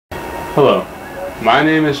Hello, my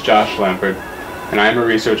name is Josh Lampert, and I am a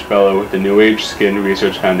research fellow with the New Age Skin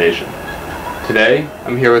Research Foundation. Today,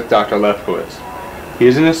 I'm here with Dr. Lefkowitz. He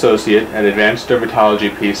is an associate at Advanced Dermatology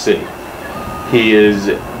PC. He is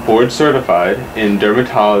board certified in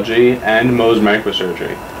dermatology and Mohs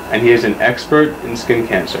microsurgery, and he is an expert in skin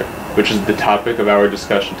cancer, which is the topic of our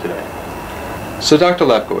discussion today. So Dr.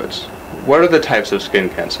 Lefkowitz, what are the types of skin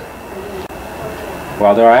cancer?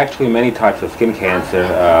 Well, there are actually many types of skin cancer.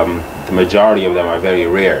 The majority of them are very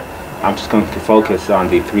rare. I'm just going to focus on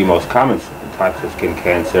the three most common types of skin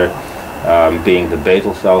cancer, being the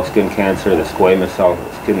basal cell skin cancer, the squamous cell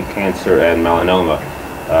skin cancer, and melanoma,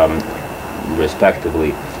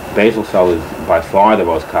 respectively. Basal cell is by far the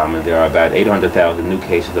most common. There are about 800,000 new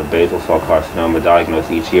cases of basal cell carcinoma diagnosed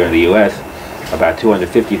each year in the U.S., about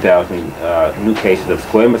 250,000 new cases of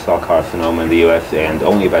squamous cell carcinoma in the U.S., and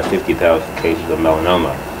only about 50,000 cases of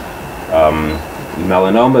melanoma.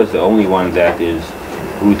 Melanoma is the only one that is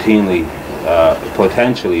routinely,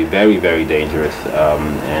 potentially very, very dangerous,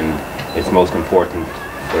 and it's most important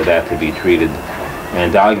for that to be treated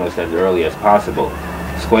and diagnosed as early as possible.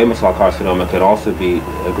 Squamous cell carcinoma can also be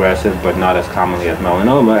aggressive, but not as commonly as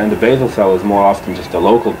melanoma, and the basal cell is more often just a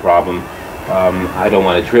local problem. I don't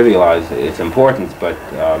want to trivialize its importance, but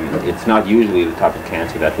it's not usually the type of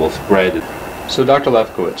cancer that will spread. So Dr.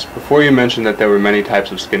 Lefkowitz, before you mentioned that there were many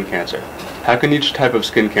types of skin cancer, how can each type of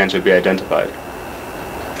skin cancer be identified?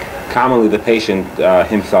 Commonly the patient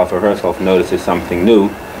himself or herself notices something new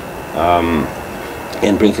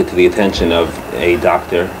and brings it to the attention of a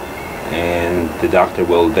doctor, and the doctor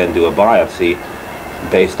will then do a biopsy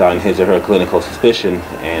based on his or her clinical suspicion,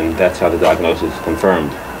 and that's how the diagnosis is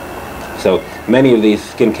confirmed. So many of these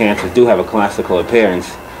skin cancers do have a classical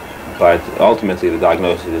appearance, but ultimately the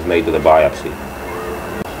diagnosis is made with a biopsy.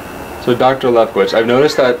 So Dr. Lefkowitz, I've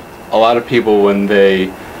noticed that a lot of people, when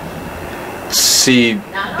they see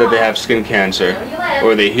that they have skin cancer,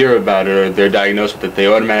 or they hear about it, or they're diagnosed with it, they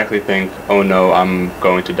automatically think, oh no, I'm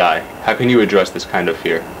going to die. How can you address this kind of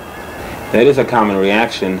fear? That is a common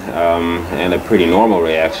reaction, and a pretty normal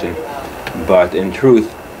reaction, but in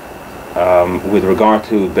truth, with regard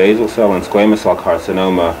to basal cell and squamous cell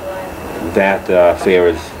carcinoma, that fear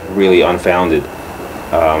is really unfounded.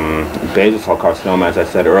 Basal cell carcinoma, as I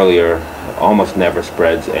said earlier, almost never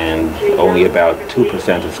spreads, and only about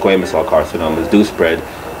 2% of squamous cell carcinomas do spread,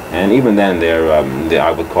 and even then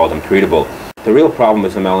I would call them treatable. The real problem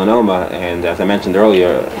is the melanoma, and as I mentioned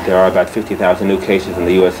earlier, there are about 50,000 new cases in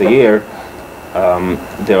the U.S. a year.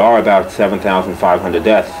 There are about 7,500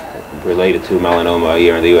 deaths related to melanoma a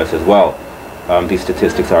year in the U.S. as well. These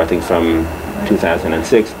statistics are, I think, from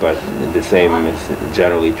 2006, but the same is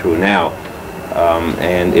generally true now.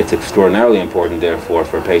 And it's extraordinarily important, therefore,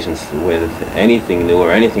 for patients with anything new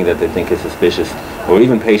or anything that they think is suspicious, or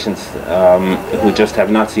even patients who just have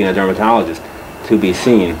not seen a dermatologist, to be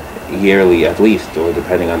seen yearly at least, or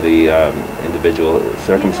depending on the individual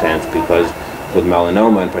circumstance, because with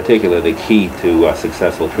melanoma in particular, the key to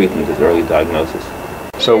successful treatment is early diagnosis.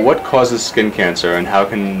 So what causes skin cancer, and how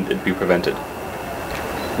can it be prevented?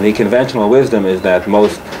 The conventional wisdom is that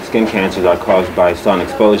most skin cancers are caused by sun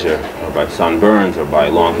exposure, or by sunburns, or by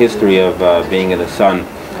a long history of being in the sun.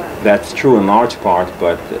 That's true in large part,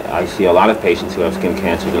 but I see a lot of patients who have skin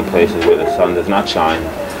cancers in places where the sun does not shine,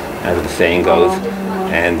 as the saying goes.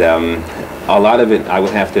 And a lot of it, I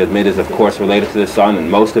would have to admit, is of course related to the sun, and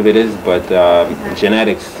most of it is, but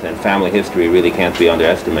genetics and family history really can't be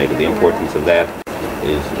underestimated. The importance of that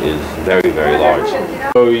is very, very large.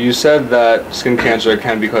 So you said that skin cancer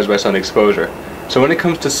can be caused by sun exposure. So when it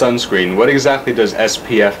comes to sunscreen, what exactly does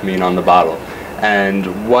SPF mean on the bottle?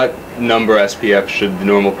 And what number SPF should the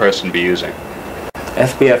normal person be using?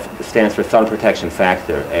 SPF stands for sun protection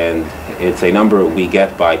factor, and it's a number we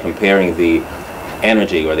get by comparing the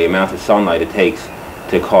energy or the amount of sunlight it takes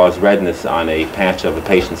to cause redness on a patch of a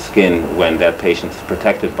patient's skin when that patient is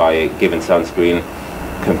protected by a given sunscreen,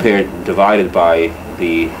 divided by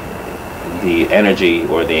the energy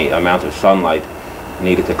or the amount of sunlight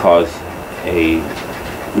needed to cause a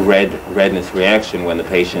redness reaction when the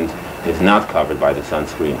patient is not covered by the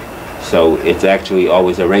sunscreen. So it's actually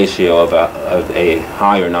always a ratio of a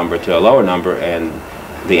higher number to a lower number, and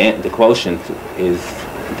the quotient is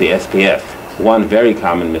the SPF. One very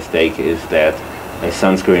common mistake is that a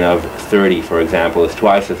sunscreen of 30, for example, is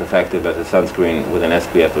twice as effective as a sunscreen with an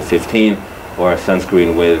SPF of 15, or a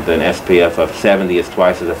sunscreen with an SPF of 70 is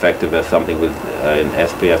twice as effective as something with an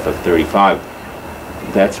SPF of 35.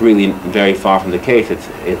 That's really very far from the case.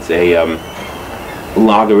 It's a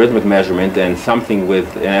logarithmic measurement, and something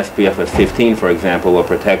with an SPF of 15, for example, will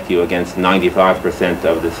protect you against 95%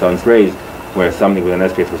 of the sun's rays, whereas something with an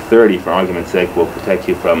SPF of 30, for argument's sake, will protect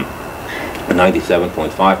you from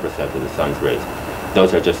 97.5% of the sun's rays.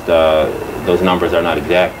 Those are just, those numbers are not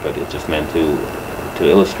exact, but it's just meant to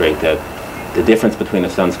illustrate that the difference between a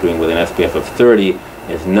sunscreen with an SPF of 30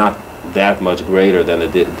 is not that much greater than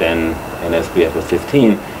an SPF of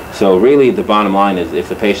 15. So really the bottom line is if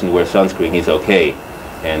the patient wears sunscreen, he's okay.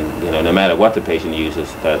 And no matter what the patient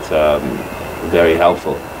uses, that's very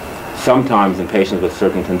helpful. Sometimes in patients with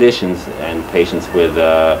certain conditions and patients with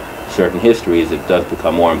certain histories, it does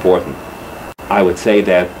become more important. I would say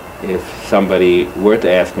that if somebody were to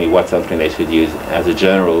ask me what sunscreen they should use, as a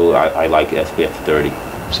general rule, I like SPF 30.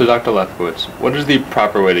 So Dr. Lefkowitz, what is the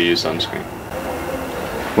proper way to use sunscreen?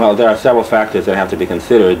 Well, there are several factors that have to be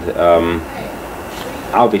considered.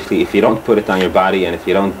 Obviously, if you don't put it on your body and if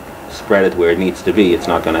you don't spread it where it needs to be, it's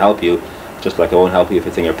not going to help you, just like it won't help you if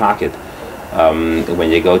it's in your pocket.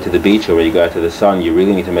 When you go to the beach or when you go out to the sun, you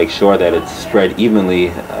really need to make sure that it's spread evenly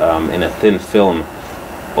in a thin film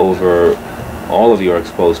over all of your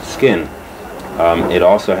exposed skin. It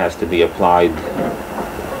also has to be applied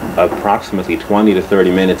approximately 20 to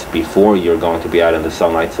 30 minutes before you're going to be out in the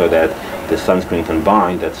sunlight so that the sunscreen can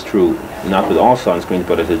bind. That's true not with all sunscreens,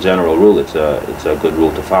 but as a general rule, it's a good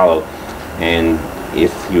rule to follow. And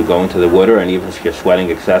if you go into the water and even if you're sweating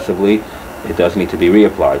excessively, it does need to be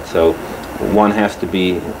reapplied. So one has to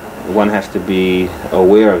be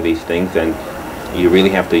aware of these things, and you really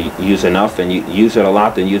have to use enough, and you use it a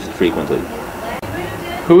lot and use it frequently.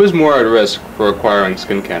 Who is more at risk for acquiring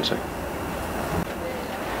skin cancer?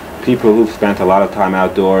 People who've spent a lot of time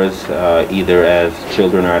outdoors, either as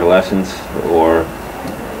children or adolescents, or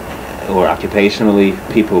occupationally,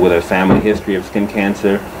 people with a family history of skin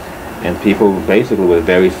cancer, and people basically with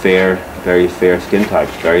very fair skin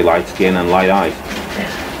types, very light skin and light eyes.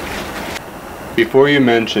 Before you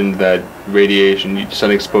mentioned that radiation,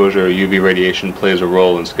 sun exposure, UV radiation plays a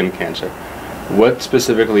role in skin cancer. What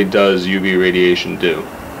specifically does UV radiation do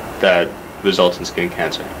that results in skin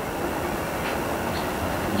cancer?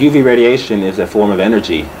 UV radiation is a form of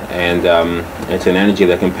energy, and it's an energy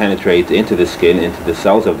that can penetrate into the skin, into the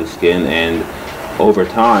cells of the skin, and over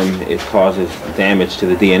time it causes damage to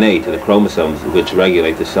the DNA, to the chromosomes, which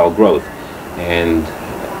regulate the cell growth. And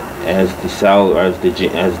as the cell, or as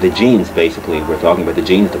the genes, basically, we're talking about the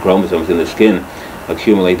genes, the chromosomes in the skin,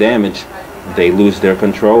 accumulate damage, they lose their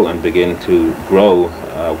control and begin to grow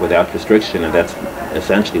without restriction, and that's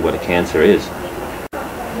essentially what a cancer is.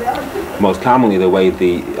 Most commonly, the way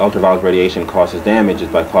the ultraviolet radiation causes damage is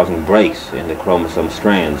by causing breaks in the chromosome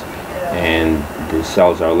strands, and the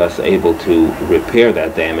cells are less able to repair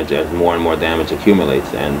that damage as more and more damage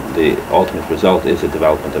accumulates, and the ultimate result is the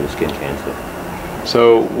development of a skin cancer.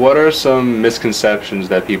 So what are some misconceptions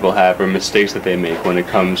that people have or mistakes that they make when it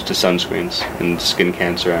comes to sunscreens and skin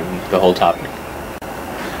cancer and the whole topic?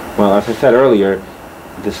 Well, as I said earlier,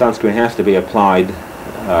 the sunscreen has to be applied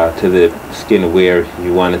to the skin where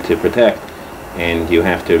you want it to protect, and you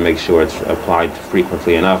have to make sure it's applied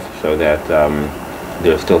frequently enough so that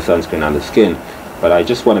there's still sunscreen on the skin. But I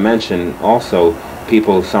just want to mention also,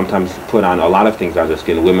 people sometimes put on a lot of things on their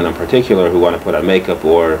skin, women in particular who want to put on makeup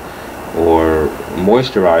or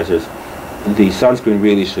moisturizers. The sunscreen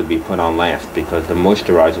really should be put on last, because the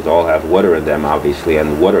moisturizers all have water in them, obviously,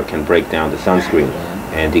 and water can break down the sunscreen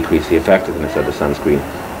and decrease the effectiveness of the sunscreen.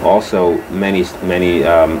 Also, many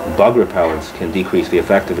bug repellents can decrease the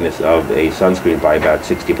effectiveness of a sunscreen by about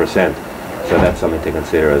 60%. So that's something to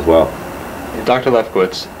consider as well. Dr.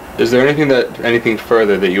 Lefkowitz, is there anything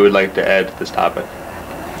further that you would like to add to this topic?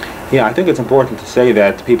 Yeah, I think it's important to say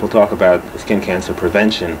that people talk about skin cancer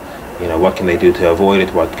prevention. What can they do to avoid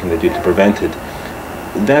it? What can they do to prevent it?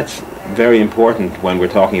 That's very important when we're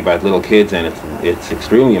talking about little kids, and it's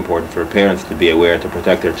extremely important for parents to be aware to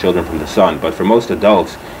protect their children from the sun. But for most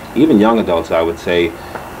adults, even young adults, I would say,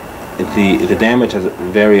 the damage has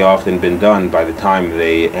very often been done by the time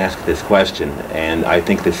they ask this question. And I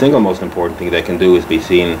think the single most important thing they can do is be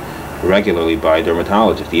seen regularly by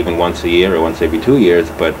dermatologists, even once a year or once every 2 years.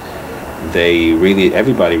 But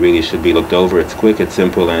everybody really should be looked over. It's quick, it's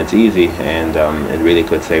simple, and it's easy, and it really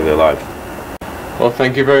could save their life. Well,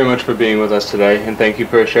 thank you very much for being with us today, and thank you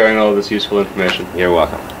for sharing all of this useful information. You're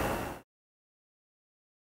welcome.